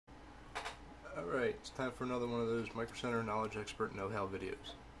Alright, it's time for another one of those Micro Center Knowledge Expert Know-How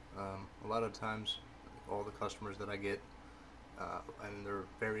videos. A lot of times, all the customers that I get, and their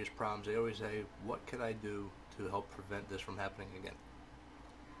various problems, they always say, what could I do to help prevent this from happening again?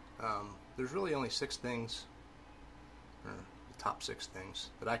 There's really only 6 things, or the top 6 things,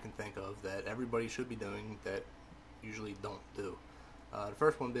 that I can think of that everybody should be doing that usually don't do. The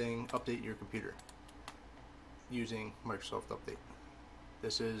first one being update your computer using Microsoft Update.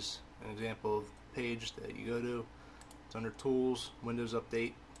 This is an example of the page that you go to. It's under Tools, Windows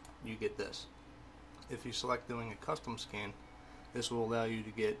Update. You get this. If you select doing a custom scan, this will allow you to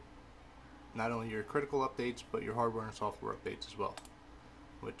get not only your critical updates, but your hardware and software updates as well,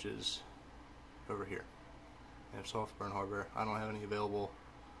 which is over here. I have software and hardware. I don't have any available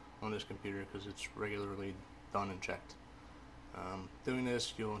on this computer because it's regularly done and checked. Doing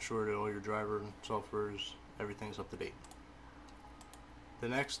this, you'll ensure that all your driver and softwares, everything's up to date. The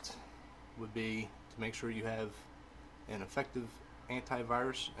next would be to make sure you have an effective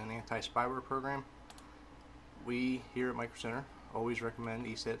antivirus and anti-spyware program. We here at Micro Center always recommend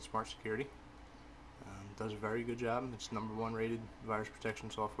ESET Smart Security. It does a very good job. It's #1 rated virus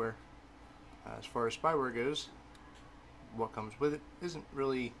protection software. As far as spyware goes, what comes with it isn't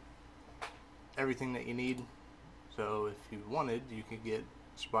really everything that you need. So if you wanted, you could get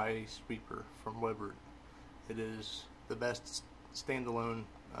Spy Sweeper from WebRoot. It is the best standalone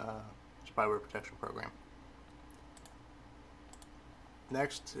spyware protection program.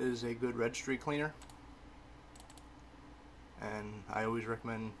 Next is a good registry cleaner, and I always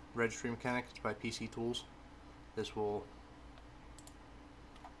recommend Registry Mechanic. It's by PC Tools. This will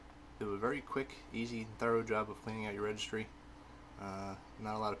do a very quick, easy, and thorough job of cleaning out your registry.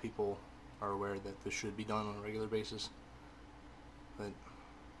 Not a lot of people are aware that this should be done on a regular basis, but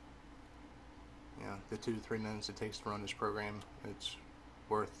the 2 to 3 minutes it takes to run this program, it's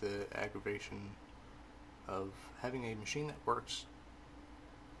worth the aggravation of having a machine that works.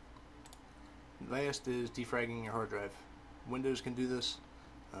 Last is defragging your hard drive. Windows can do this.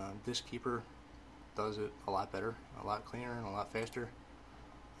 Diskkeeper does it a lot better, a lot cleaner, and a lot faster.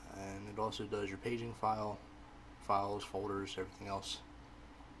 And it also does your paging files, folders, everything else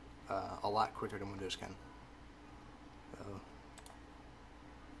a lot quicker than Windows can. So,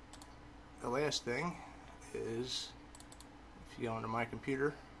 the last thing is, if you go into My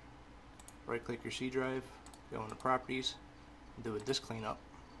Computer, right click your C drive, go into Properties, and do a disk cleanup.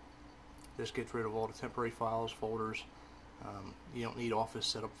 This gets rid of all the temporary files, folders. You don't need Office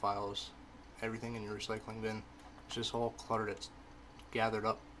setup files, everything in your recycling bin. It's just all clutter that's gathered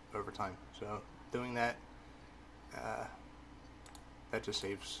up over time. So doing that, that just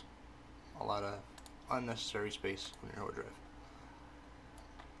saves a lot of unnecessary space on your hard drive.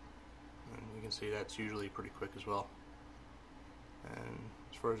 And you can see that's usually pretty quick as well. And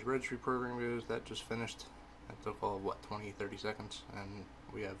as far as the registry program goes, that just finished. That took all, 20-30 seconds, and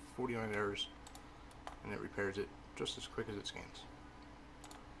we have 49 errors, and it repairs it just as quick as it scans.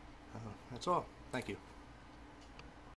 That's all. Thank you.